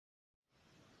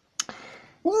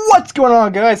What's going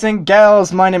on, guys and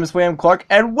gals? My name is William Clark,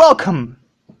 and welcome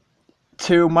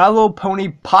to My Little Pony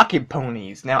Pocket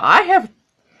Ponies. Now, I have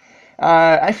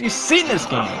actually seen this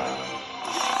game.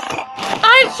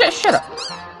 Shut up.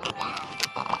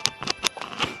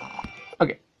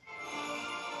 Okay.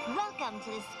 Welcome to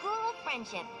the School of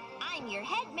Friendship. I'm your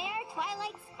head mare,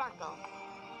 Twilight Sparkle.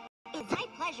 It's my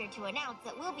pleasure to announce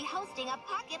that we'll be hosting a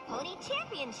Pocket Pony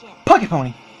Championship. Pocket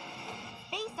Pony.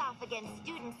 Face off against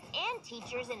students and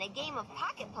teachers in a game of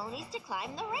Pocket Ponies to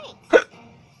climb the ranks.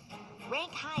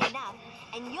 Rank high enough,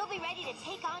 and you'll be ready to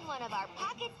take on one of our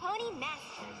Pocket Pony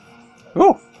Masters.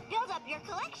 Ooh. Build up your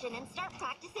collection and start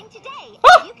practicing today.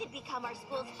 Ah! You could become our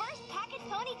school's first Pocket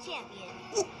Pony champion.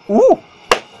 Ooh.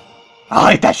 I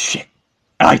like that shit.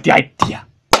 I like the idea.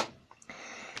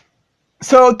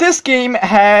 So this game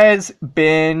has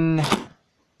been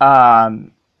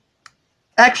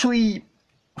actually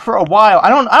for a while. I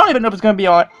don't even know if it's gonna be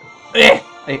on. I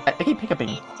keep hiccuping.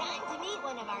 It's time to meet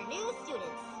one of our new students.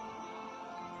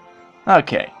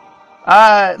 Okay.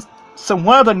 So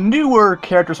one of the newer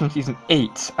characters from Season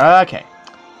 8. Okay.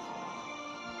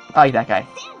 I like that guy.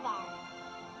 Sandbar.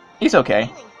 He's okay.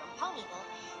 Hailing from Ponyville,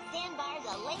 Sandbar's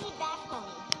a laid-back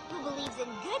pony who believes in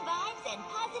good vibes and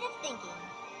positive thinking.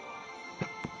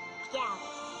 Gallus.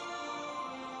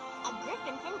 A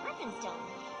griffin from Griffinstone.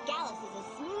 Gallus is a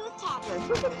smooth talker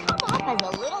who can come off as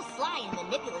a little sly and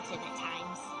manipulative at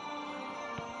times.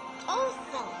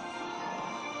 Ocellus.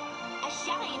 A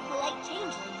shy and polite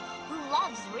changeling who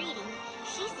loves reading.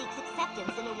 She seeks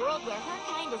acceptance in a world where her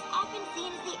kind is often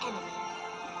seen as the enemy.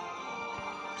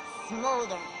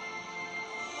 Smolder.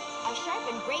 A sharp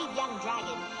and brave young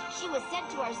dragon, she was sent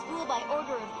to our school by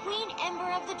order of Queen Ember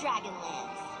of the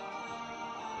Dragonlands.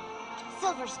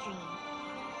 Silverstream.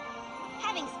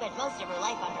 Having spent most of her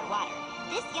life underwater,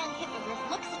 this young hippogriff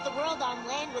looks at the world on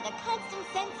land with a constant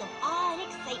sense of awe and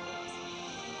excitement.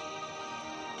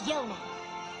 Yona.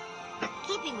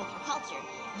 Keeping with her culture,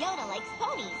 Yona likes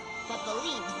ponies, but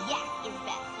believes Yak is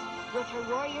best. With her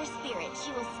warrior spirit,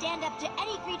 she will stand up to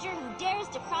any creature who dares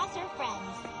to cross her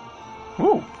friends.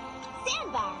 Ooh.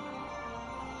 Sandbar.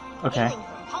 Okay. Hailing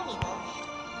from Ponyville.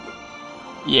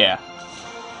 Yeah.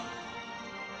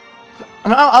 I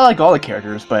mean, I like all the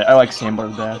characters, but I like Sandbar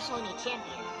the Pocket best. Pony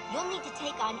champion, you'll need to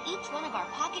take on each one of our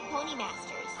Pocket Pony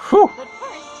Masters. Whew. But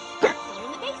first, let's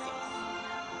learn the basics.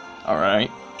 Alright.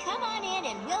 Come on in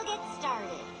and we'll get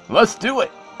started. Let's do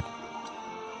it!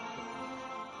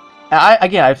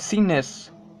 I've seen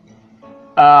this,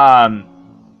 on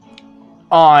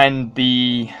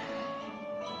the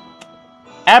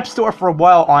App Store for a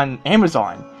while on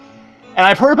Amazon. And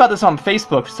I've heard about this on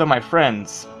Facebook from some of my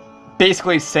friends,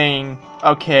 basically saying,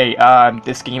 okay,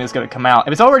 this game is going to come out.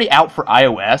 If it's already out for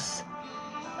iOS,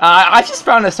 I just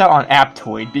found this out on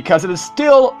Aptoide, because it is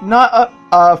still not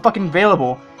fucking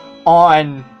available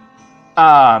on,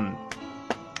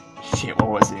 shit, what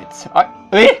was it? I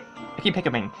keep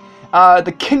hiccuping.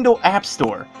 The Kindle App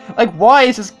Store. Like, why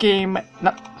is this game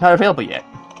not available yet?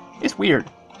 It's weird.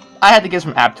 I had to get this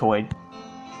from Aptoide.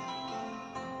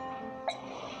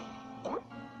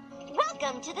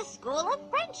 Welcome to the School of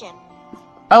Friendship.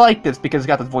 I like this because it's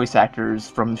got the voice actors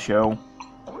from the show.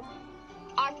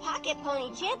 Our Pocket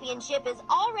Pony Championship is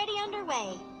already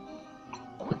underway.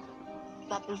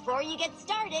 But before you get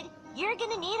started, you're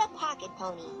gonna need a Pocket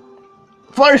Pony.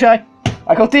 Fluttershy!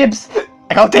 I call dibs!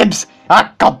 I call dibs! I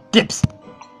call dibs!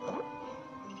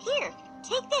 Here,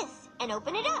 take this and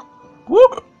open it up.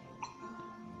 Whoop!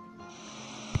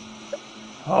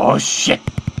 Oh shit!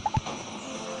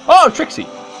 Oh, Trixie!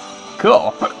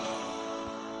 Cool.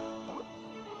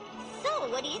 So,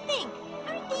 what do you think?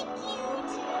 Aren't they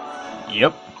cute?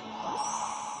 Yep.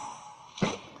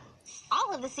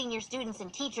 All of the senior students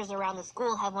and teachers around the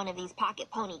school have one of these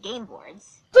Pocket Pony game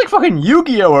boards. It's like fucking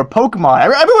Yu-Gi-Oh! Or Pokemon.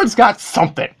 Everyone's got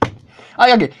something.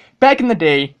 Okay, back in the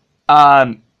day,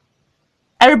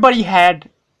 everybody had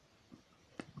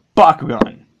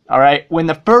Bakugan, alright? When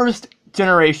the first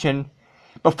generation,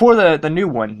 before the new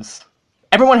ones,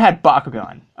 everyone had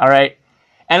Bakugan, alright?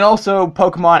 And also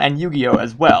Pokemon and Yu-Gi-Oh!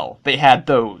 As well. They had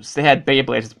those. They had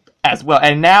Beyblades as well.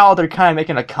 And now they're kind of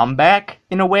making a comeback,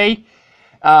 in a way.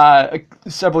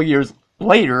 Several years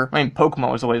later, I mean,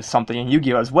 Pokemon was always something, and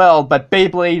Yu-Gi-Oh! As well, but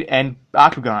Beyblade and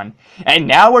Bakugan. And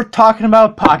now we're talking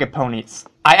about Pocket Ponies.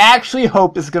 I actually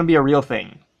hope this is going to be a real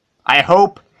thing. I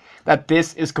hope that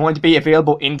this is going to be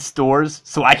available in stores,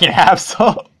 so I can have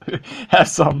some. Have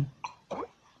some.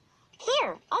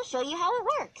 Here, I'll show you how it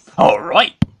works.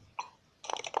 Alright.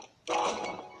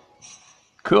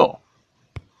 Cool.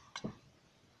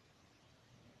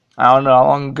 I don't know how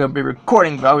long I'm going to be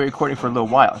recording, but I'll be recording for a little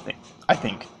while, I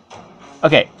think.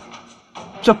 Okay.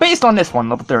 So based on this one,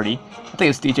 level 30, I think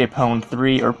it's DJ Pone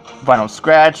 3 or Vinyl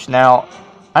Scratch. Now,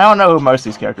 I don't know who most of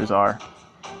these characters are.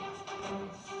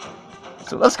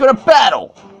 So let's go to battle!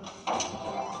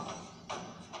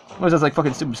 What is this, like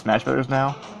fucking Super Smash Bros.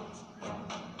 Now?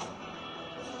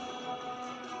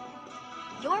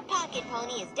 Your pocket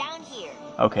pony is down here.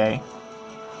 Okay.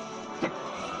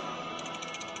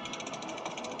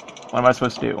 What am I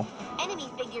supposed to do? Enemy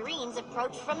figurines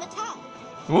approach from the top.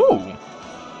 Ooh!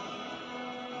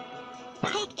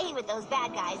 Take aim at those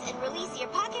bad guys and release your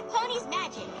pocket pony's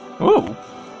magic. Ooh!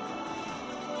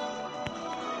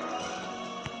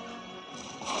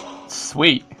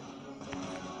 Sweet.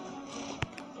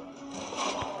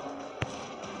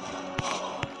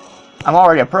 I'm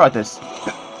already a pro at this.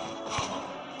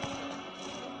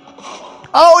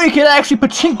 Oh, you can actually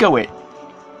pachinko it!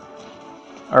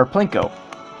 Or plinko.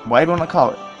 Whatever you want to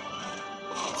call it.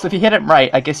 So if you hit it right,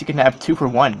 I guess you can have 2 for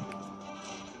 1.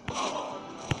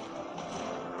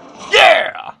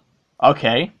 Yeah!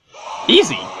 Okay.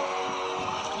 Easy.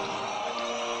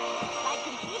 By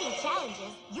completing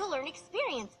challenges, you'll learn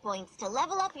experience points to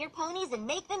level up your ponies and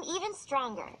make them even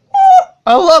stronger.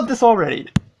 I love this already.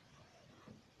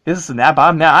 This is an app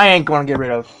I ain't gonna get rid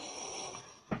of.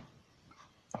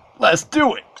 Let's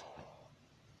do it.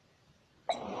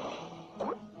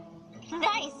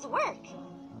 Nice work.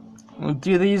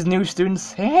 Do these new students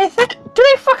say anything? Do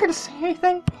they fucking say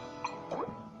anything?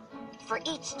 For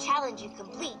each challenge you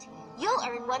complete, you'll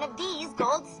earn one of these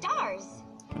gold stars.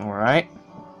 Alright.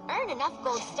 Earn enough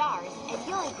gold stars, and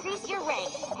you'll increase your rank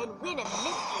and win a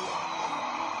mystery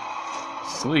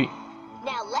box. Sweet.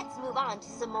 Now let's move on to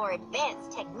some more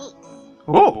advanced techniques.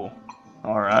 Ooh.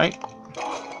 Alright.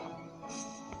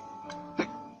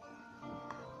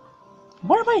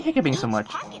 Why am I hiccuping so much?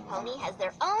 Each pocket pony has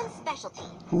their own specialty.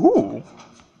 Ooh.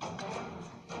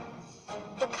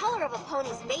 The color of a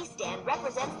pony's base stand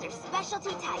represents their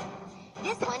specialty type.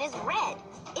 This one is red.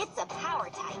 It's a power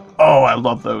type. Oh, I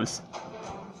love those.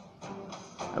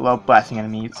 I love blasting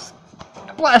enemies.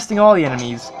 Blasting all the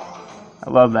enemies. I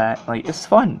love that. Like, it's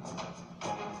fun.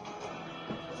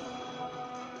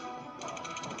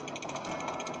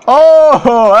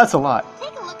 Oh, that's a lot.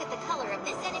 Take a look at the color of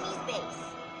this enemy's base.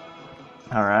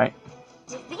 Alright.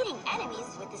 Defeating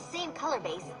enemies with the same color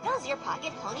base fills your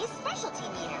pocket pony's specialty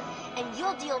meter, and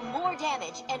you'll deal more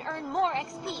damage and earn more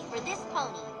XP for this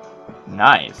pony.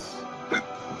 Nice.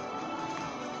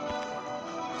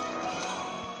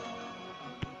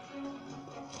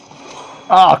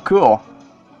 Oh, cool.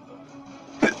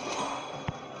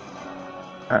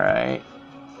 Alright.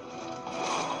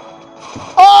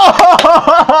 Oh,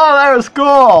 that was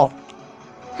cool!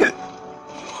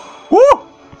 Woo!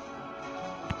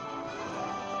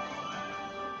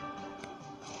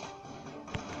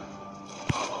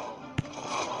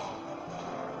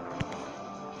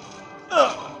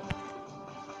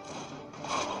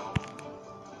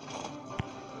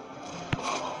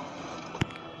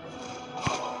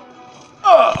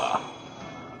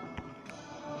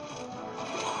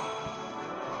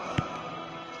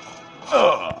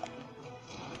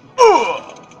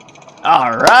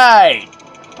 Alright!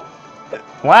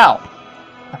 Wow.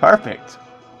 Perfect.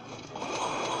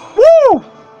 Woo!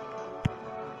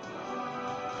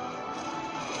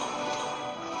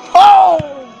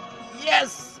 Oh!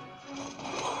 Yes!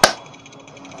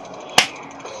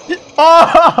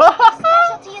 Oh!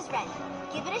 Specialty is ready.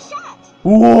 Give it a shot.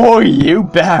 Whoa, you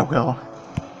bet I will.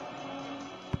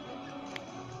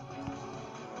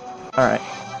 Alright.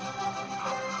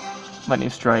 Lightning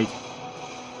strike.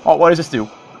 Oh, what does this do?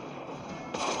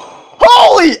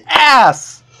 Holy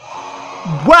ass!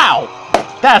 Wow!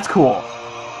 That's cool.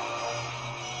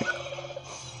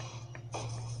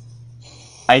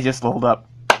 I just leveled up.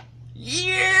 Once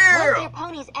Yeah! your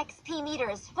pony's XP meter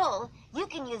is full, you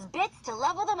can use bits to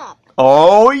level them up.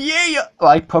 Oh yeah!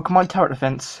 Like Pokemon Tower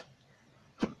Defense.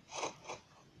 Your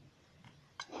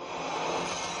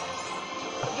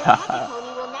pocket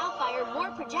pony will now fire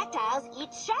more projectiles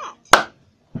each shot.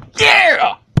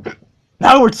 Yeah!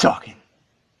 Now we're talking.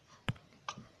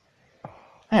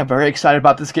 I am very excited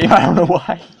about this game. I don't know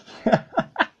why.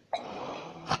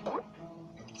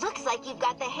 Looks like you've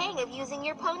got the hang of using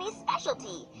your pony's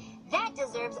specialty. That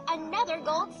deserves another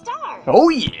gold star. Oh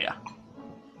yeah!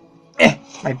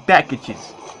 My back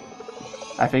itches.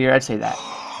 I figured I'd say that.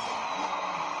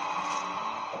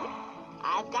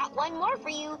 I've got one more for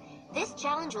you. This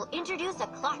challenge will introduce a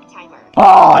clock timer.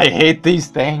 Oh, I hate these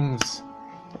things.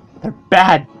 They're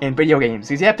bad in video games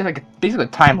because you have to like basically a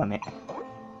time limit.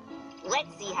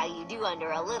 Let's see how you do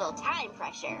under a little time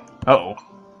pressure. Uh-oh.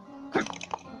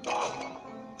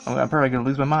 Oh, I'm probably gonna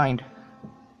lose my mind.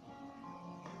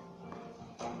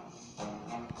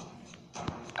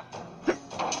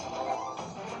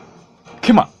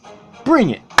 Come on.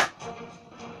 Bring it.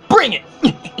 Bring it!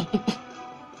 Keep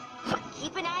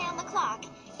an eye on the clock.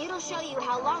 It'll show you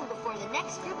how long before the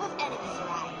next group of enemies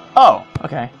arrive. Oh,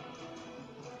 okay.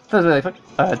 So there's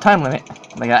a time limit.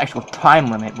 Like an actual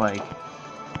time limit, like...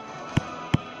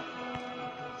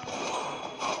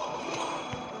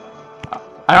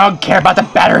 I don't care about the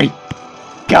battery!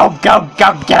 Go, go,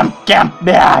 go, get him, get him!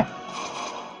 Yeah.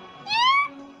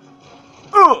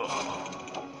 Ugh.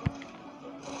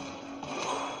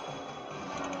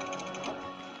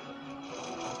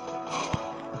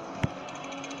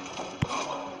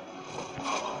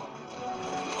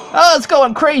 Oh, it's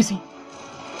going crazy!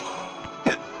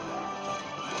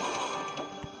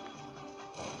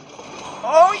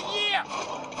 Oh, yeah!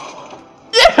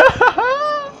 Yeah!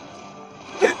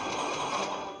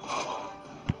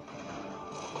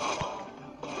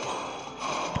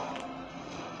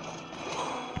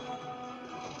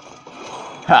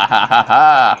 Ha ha ha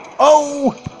ha!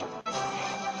 Oh!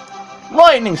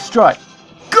 Lightning strike!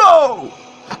 Go!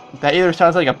 That either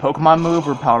sounds like a Pokemon move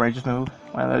or Power Rangers move.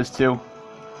 One of those two.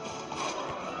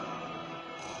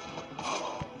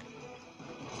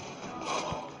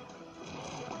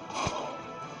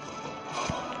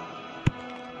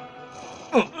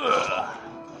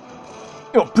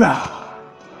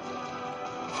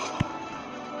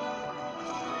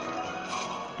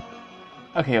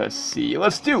 Okay, let's see.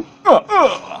 Let's do.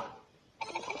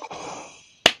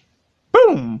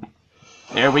 Boom!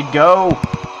 There we go.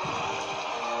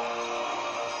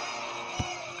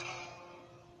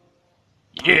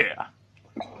 Yeah.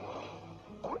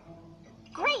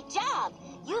 Great job!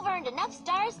 You've earned enough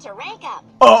stars to rank up.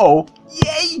 Oh!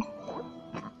 Yay!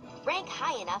 Rank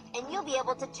high enough, and you'll be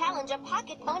able to challenge a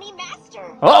Pocket Pony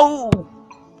Master. Oh!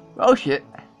 Oh shit.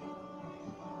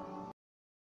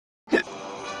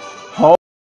 Oh.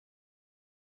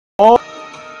 Oh.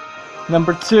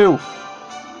 Number 2.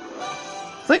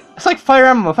 It's like Fire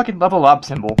Emblem, a fucking level up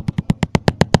symbol.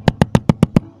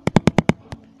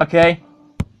 Okay.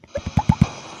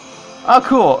 Oh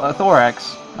cool, a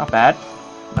thorax. Not bad.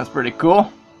 That's pretty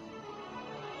cool.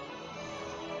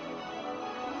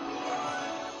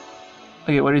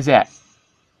 Okay, what is that?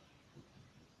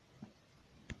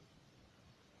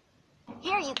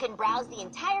 Here you can browse the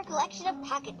entire collection of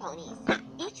Pocket Ponies.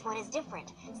 Each one is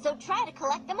different, so try to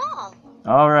collect them all.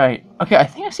 Alright. Okay, I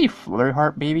think I see Flurry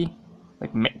Heart, maybe?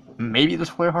 Like, maybe this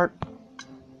Flurry Heart?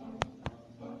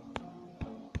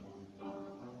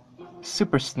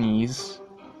 Super Sneeze.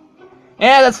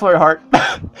 Yeah, that's Flurry Heart.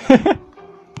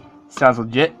 Sounds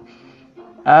legit.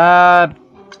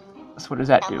 So what does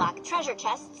that do? Unlock treasure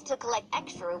chests to collect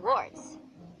extra rewards.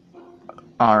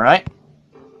 Alright.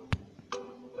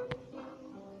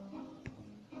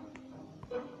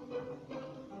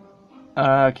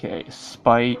 Okay,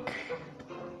 Spike,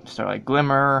 Starlight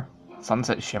Glimmer,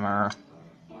 Sunset Shimmer,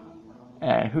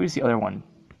 and who's the other one?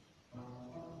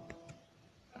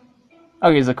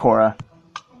 Okay, Zakora.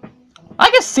 I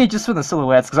can see just from the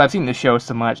silhouettes, because I've seen the show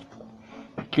so much.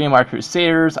 Green Mark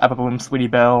Crusaders, Apple Bloom, Sweetie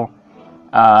Belle,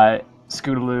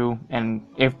 Scootaloo, and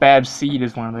if Bab's Seed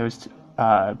is one of those,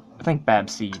 I think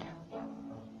Bab's Seed.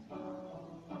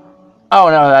 Oh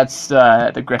no, that's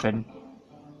the Griffin.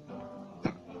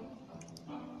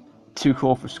 Too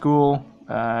cool for school.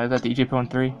 Is that the EJ Pone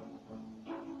 3?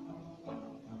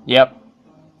 Yep.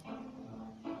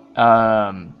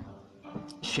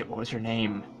 Shit, what was her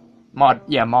name? Maud.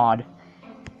 Yeah, Maud.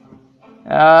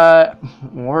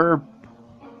 We're...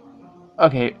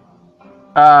 Okay.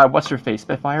 What's her face?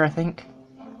 Spitfire, I think?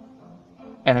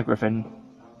 And the Griffin.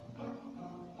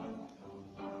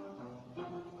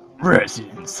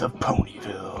 Residents of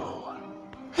Ponyville.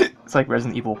 It's like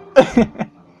Resident Evil.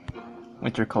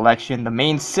 Winter Collection, the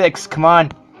main 6, come on!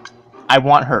 I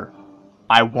want her.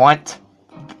 I want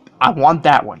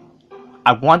that one.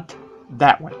 I want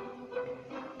that one.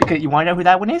 Because you wanna know who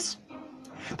that one is?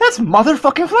 That's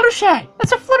motherfucking Fluttershy!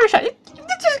 That's a Fluttershy!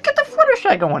 Just get the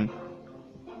Fluttershy going!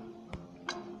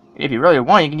 If you really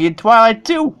want, you can get Twilight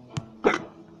too!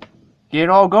 Get it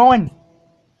all going!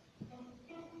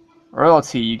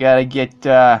 Royalty, you gotta get,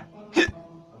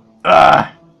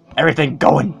 everything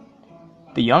going!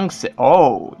 The young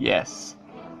oh, yes.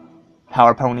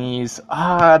 Power Ponies.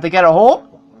 They got a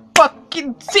whole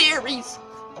fucking series!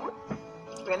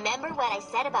 Remember what I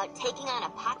said about taking on a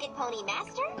Pocket Pony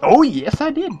Master? Oh, yes,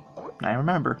 I did. I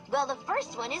remember. Well, the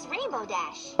first one is Rainbow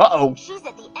Dash. Uh-oh. She's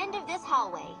at the end of this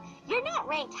hallway. You're not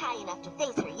ranked high enough to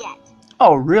face her yet.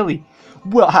 Oh, really?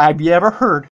 Well, have you ever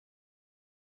heard?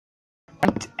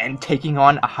 And taking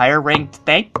on a higher ranked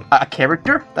a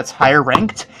character that's higher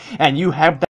ranked, and you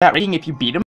have that rating if you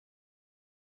beat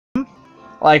him?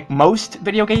 Like most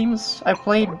video games I've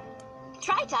played,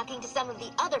 Try talking to some of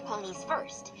the other ponies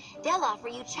first. They'll offer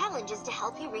you challenges to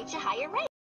help you reach a higher rank.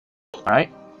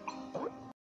 Alright.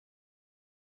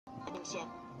 Championship.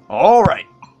 Alright.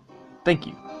 Thank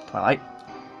you, Twilight.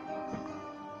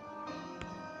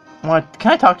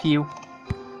 Can I talk to you?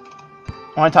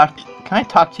 Can I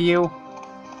talk to you?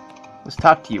 Let's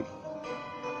talk to you.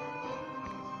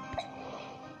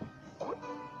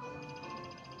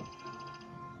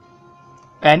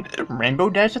 And Rainbow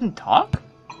Dash doesn't talk?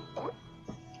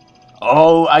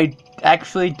 Oh, I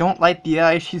actually don't like the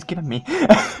eyes she's giving me.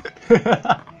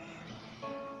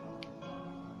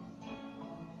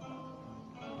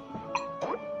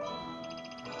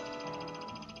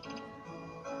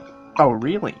 Oh,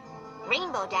 really?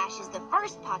 Rainbow Dash is the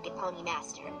first Pocket Pony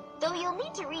Master, though you'll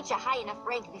need to reach a high enough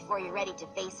rank before you're ready to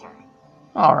face her.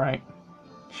 Alright.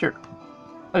 Sure.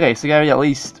 Okay, so you gotta be at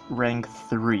least rank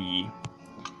 3.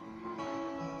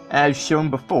 As shown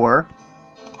before.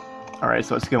 Alright,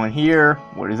 so let's go in here.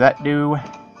 What does that do?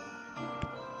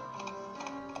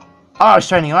 Oh,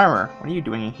 shiny armor! What are you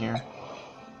doing in here?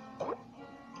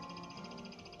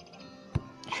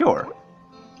 Sure.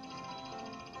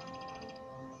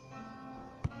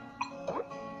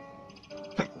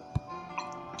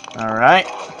 Alright.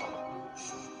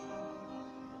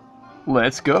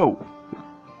 Let's go.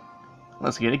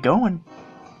 Let's get it going.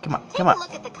 Come on, come on. Take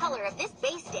a look at the color of this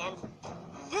base stand.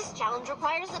 This challenge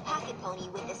requires a Pocket Pony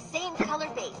with the same color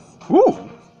base. Ooh!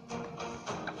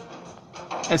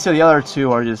 And so the other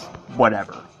two are just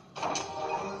whatever.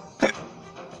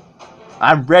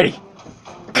 I'm ready.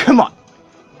 Come on.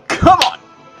 Come on!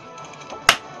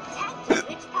 Tap to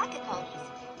switch Pocket Ponies.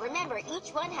 Remember,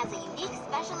 each one has a unique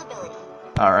special ability.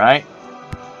 Alright.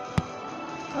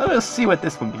 Let's see what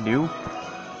this one can do.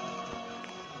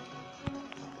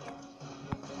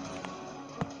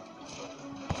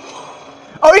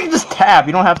 Oh, you can just tap.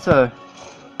 You don't have to...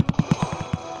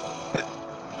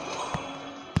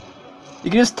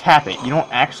 You can just tap it. You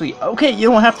don't actually... Okay,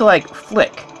 you don't have to, like,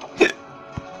 flick.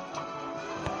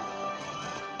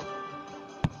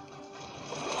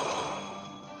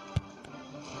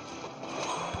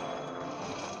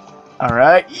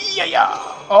 Alright. Yeah.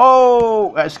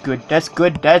 Oh, that's good. That's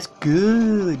good. That's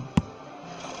good.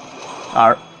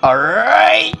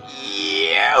 Alright.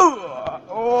 Yeah.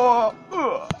 Oh.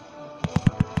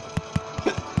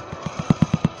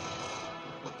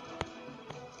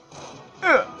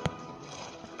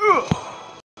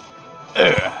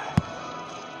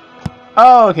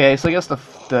 Oh, okay, so I guess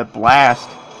the blast.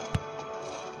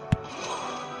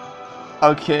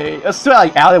 Okay, let's do it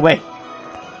like out of the way.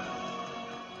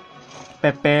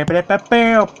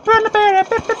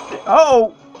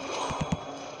 Oh!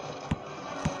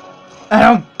 I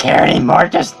don't care anymore,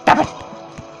 just stop it!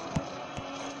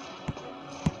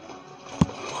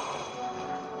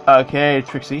 Okay,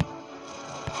 Trixie.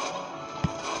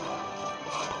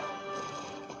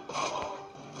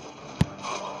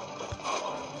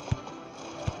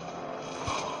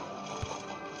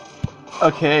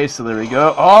 Okay, so there we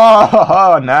go.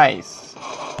 Oh, nice.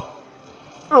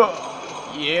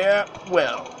 Oh, yeah,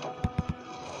 well.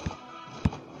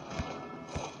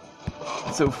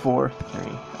 So 4,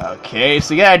 3. Okay,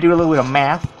 so you gotta do a little bit of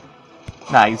math.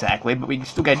 Not exactly, but we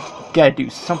still gotta do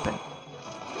something.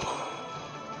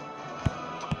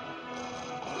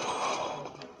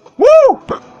 Woo!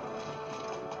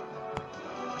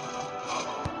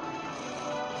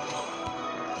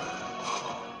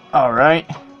 Alright.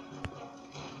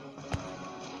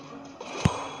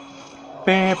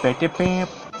 Okay,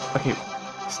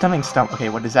 stunning stump. Okay,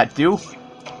 what does that do?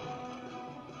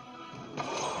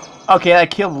 Okay, I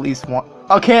killed at least one.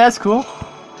 Okay, that's cool.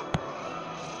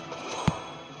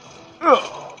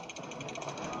 Ugh.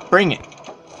 Bring it.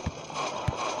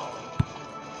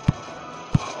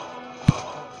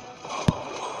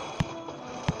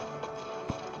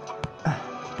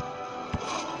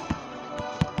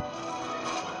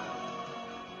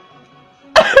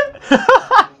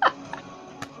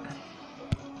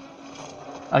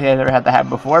 Okay, I've never had that happen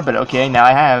before, but okay, now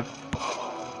I have.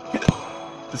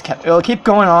 It'll keep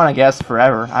going on, I guess,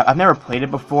 forever. I've never played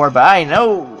it before, but I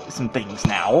know some things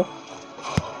now.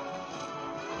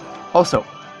 Also,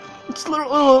 just a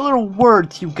little word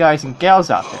to you guys and gals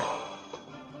out there.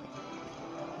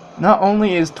 Not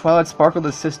only is Twilight Sparkle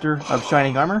the sister of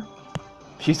Shining Armor,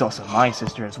 she's also my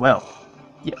sister as well.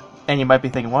 Yeah, and you might be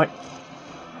thinking, what?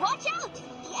 Watch out! The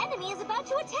enemy is about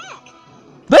to attack!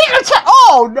 They can attack!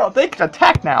 Oh, no, they can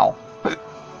attack now!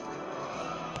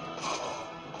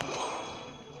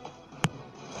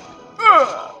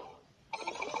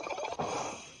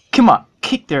 Come on,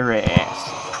 kick their ass.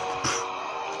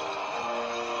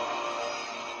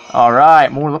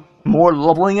 Alright, more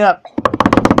leveling up.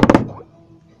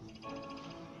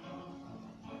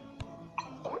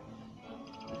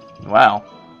 Wow.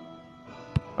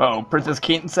 Oh, Princess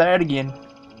Kate inside again.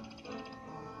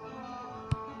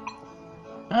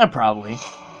 Probably.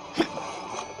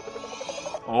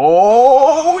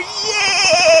 Oh,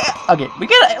 yeah! Okay, we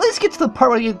gotta at least get to the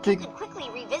part where we get to... You can quickly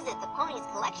revisit the Ponies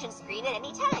collection screen at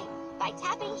any time by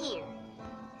tapping here.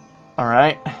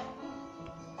 Alright.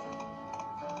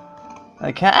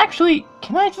 Can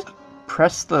I just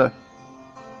press the...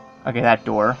 Okay, that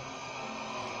door.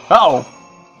 Uh-oh!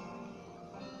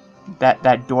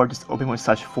 That door just opened with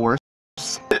such force.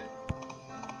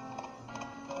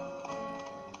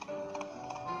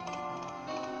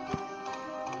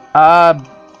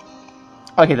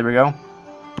 Okay, there we go.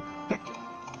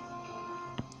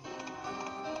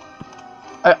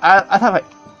 I thought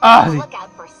Look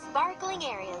out for sparkling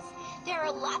areas. There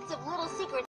are lots of little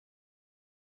secrets.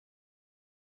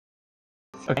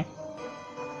 Okay.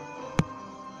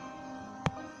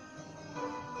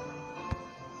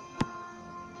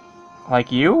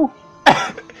 Like you?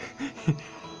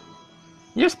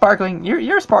 You're sparkling.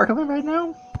 You're sparkling right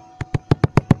now.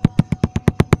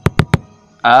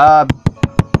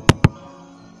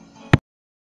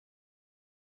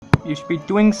 You should be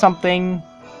doing something.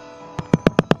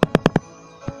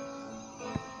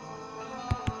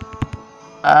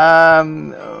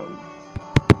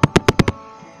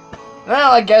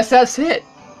 Well, I guess that's it.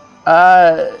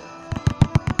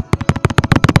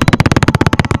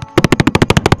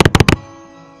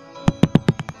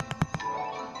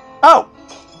 Oh!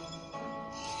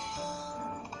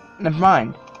 Never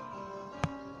mind.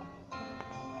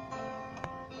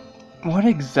 What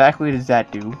exactly does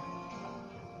that do?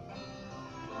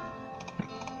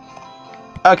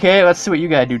 Okay, let's see what you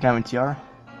gotta do, Diamond Tiara.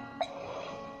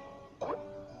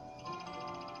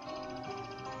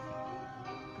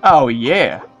 Oh,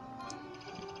 yeah.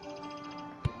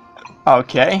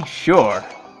 Okay, sure.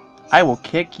 I will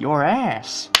kick your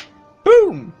ass.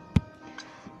 Boom!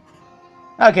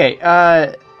 Okay,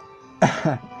 I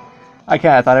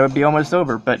kinda thought it would be almost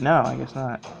over, but no, I guess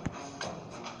not.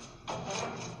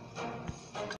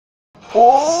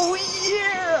 Oh,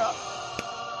 yeah!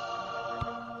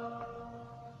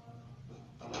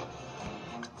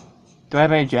 Do I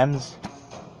have any gems?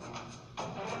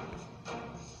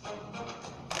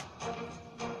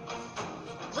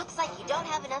 Looks like you don't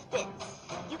have enough bits.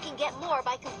 You can get more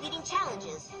by completing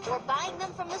challenges or buying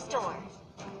them from the store.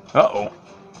 Uh-oh.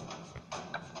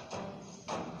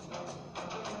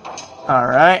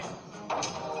 Alright.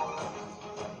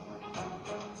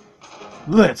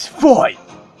 Let's fight!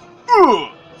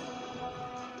 Ugh.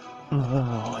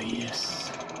 Oh,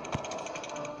 yes.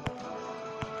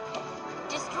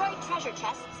 Destroy treasure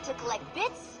chests to collect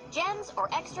bits, gems, or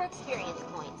extra experience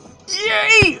points.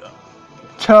 Yay!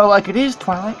 Tell it like it is,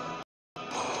 Twilight.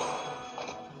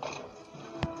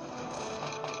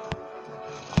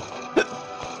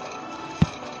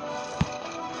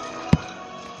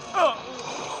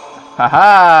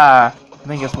 Haha! I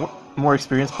think it's more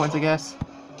experience points, I guess.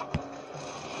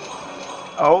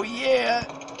 Oh yeah!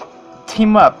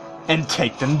 Team up and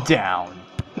take them down.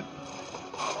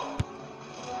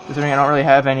 Considering I don't really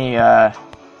have any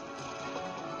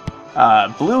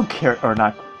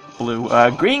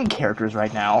green characters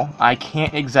right now, I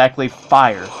can't exactly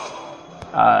fire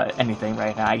anything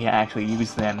right now. I can't actually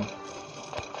use them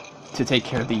to take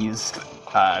care of these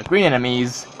green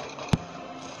enemies.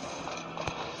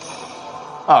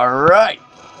 Alright!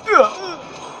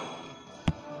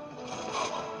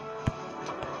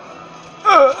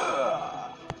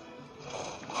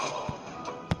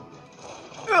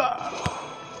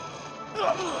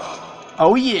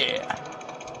 Oh yeah!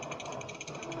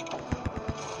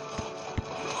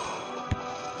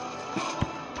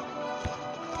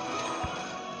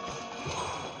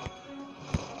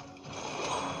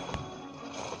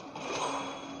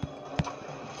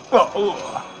 Oh!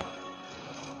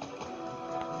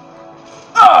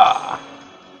 Ah!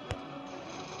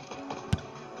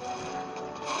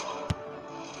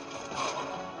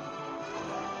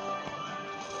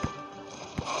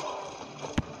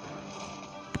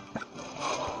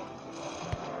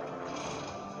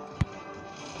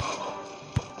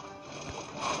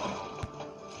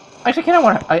 Actually, kind of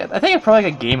want to. I think it's probably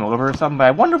like a game over or something. But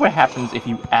I wonder what happens if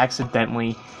you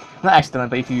accidentally, not accidentally,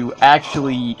 but if you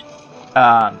actually,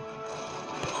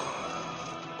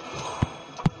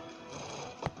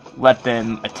 let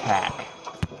them attack.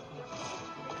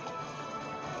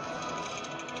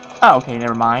 Oh, okay,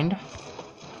 never mind.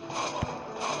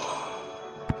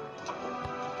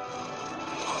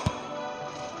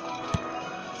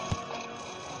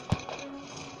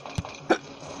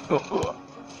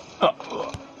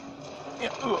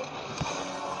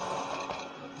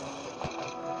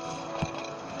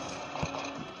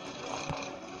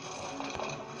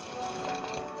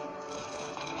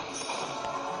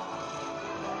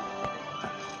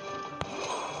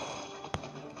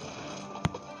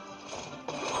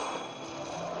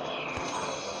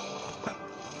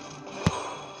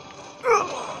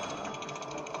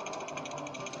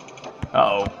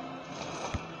 Uh-oh.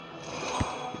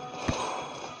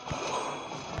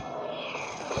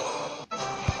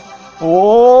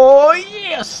 Oh,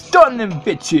 yeah! Stun them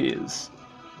bitches!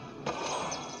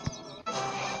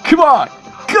 Come on!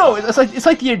 Go! It's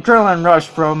like the adrenaline rush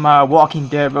from Walking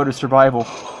Dead Road to Survival.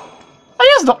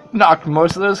 I just knocked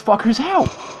most of those fuckers out.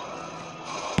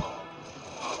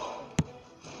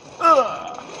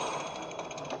 Ugh.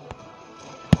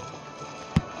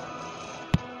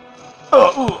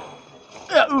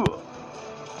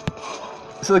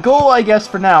 So the goal, I guess,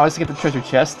 for now is to get the treasure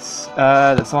chests.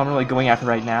 That's all I'm really going after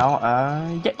right now.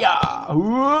 Yeah.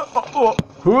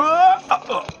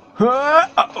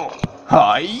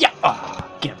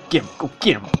 Get him, go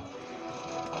get him.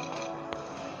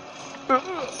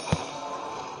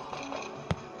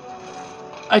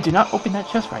 I did not open that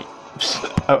chest right.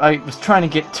 I was trying to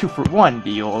get 2-for-1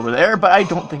 deal over there, but I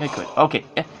don't think I could. Okay.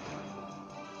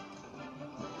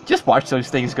 Just watch those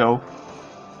things go.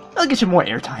 That'll get you more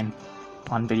airtime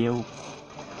on video.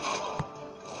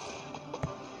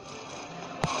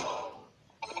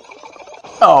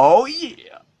 Oh,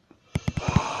 yeah.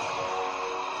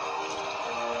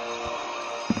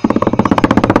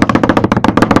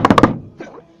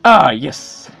 Ah,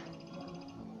 yes.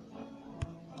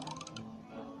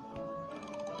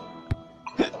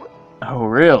 Oh,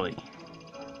 really?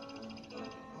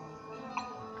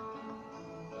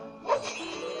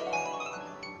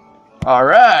 All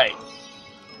right.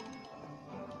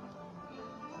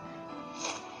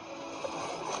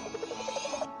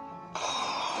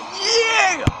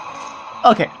 Yeah.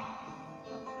 Okay.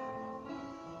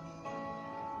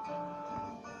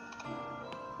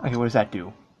 Okay, what does that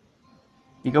do?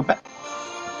 You go back.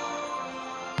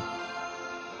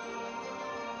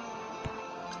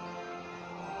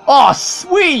 Oh,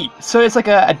 sweet! So it's like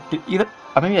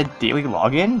maybe a daily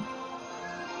login?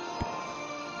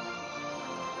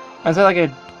 Is that like a... I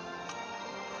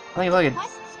think it's like a...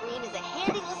 Quest screen is a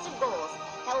handy list of goals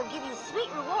that will give you sweet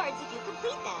rewards if you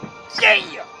complete them.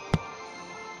 Yeah!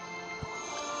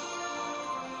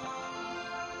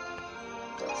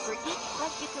 For each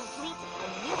quest you complete, a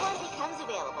new one becomes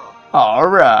available.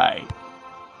 Alright.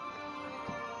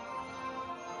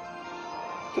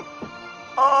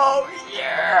 Oh,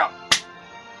 yeah!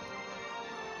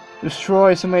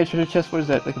 Destroy so many treasure chests. What is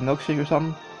that? Like a milkshake or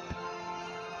something?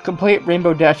 Complete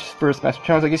Rainbow Dash's first master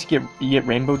challenge. I guess you get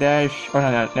Rainbow Dash. Oh,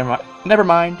 no, never mind. Never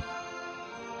mind.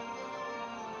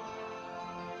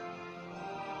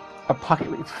 A Pocket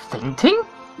Leaf fainting?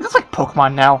 Is this like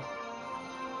Pokemon now?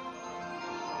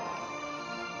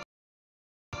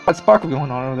 What's sparkle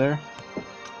going on over there?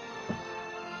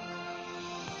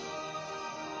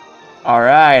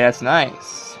 Alright, that's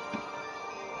nice.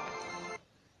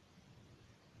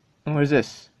 And what is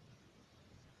this?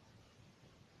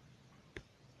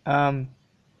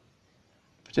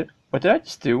 What did I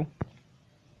just do?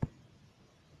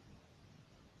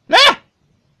 Ah!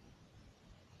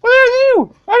 What did I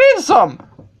do? I did some!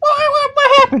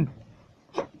 What happened?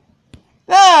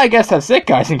 Ah, I guess that's it,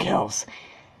 guys and gals.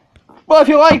 Well, if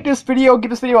you like this video, give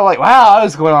this video a like. Wow, that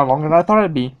was going on longer than I thought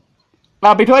it'd be.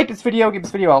 But if you like this video, give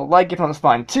this video a like if you want to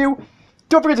fun too.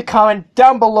 Don't forget to comment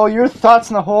down below your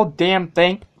thoughts on the whole damn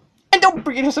thing. And don't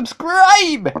forget to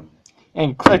subscribe!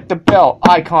 And click the bell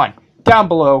icon down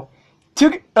below to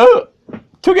get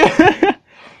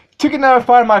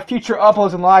notified of my future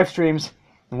uploads and live streams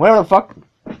and whatever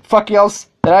the fuck else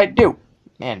that I do.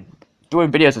 Man,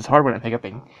 doing videos is hard when I'm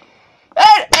picking.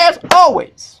 And as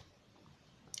always,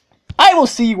 I will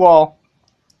see you all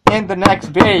in the next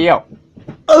video.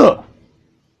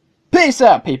 Peace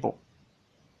out, people.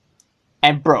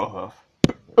 And bro hoof.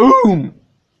 Boom.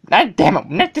 God damn it,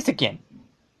 not this again.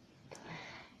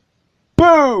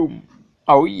 Boom.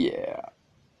 Oh yeah.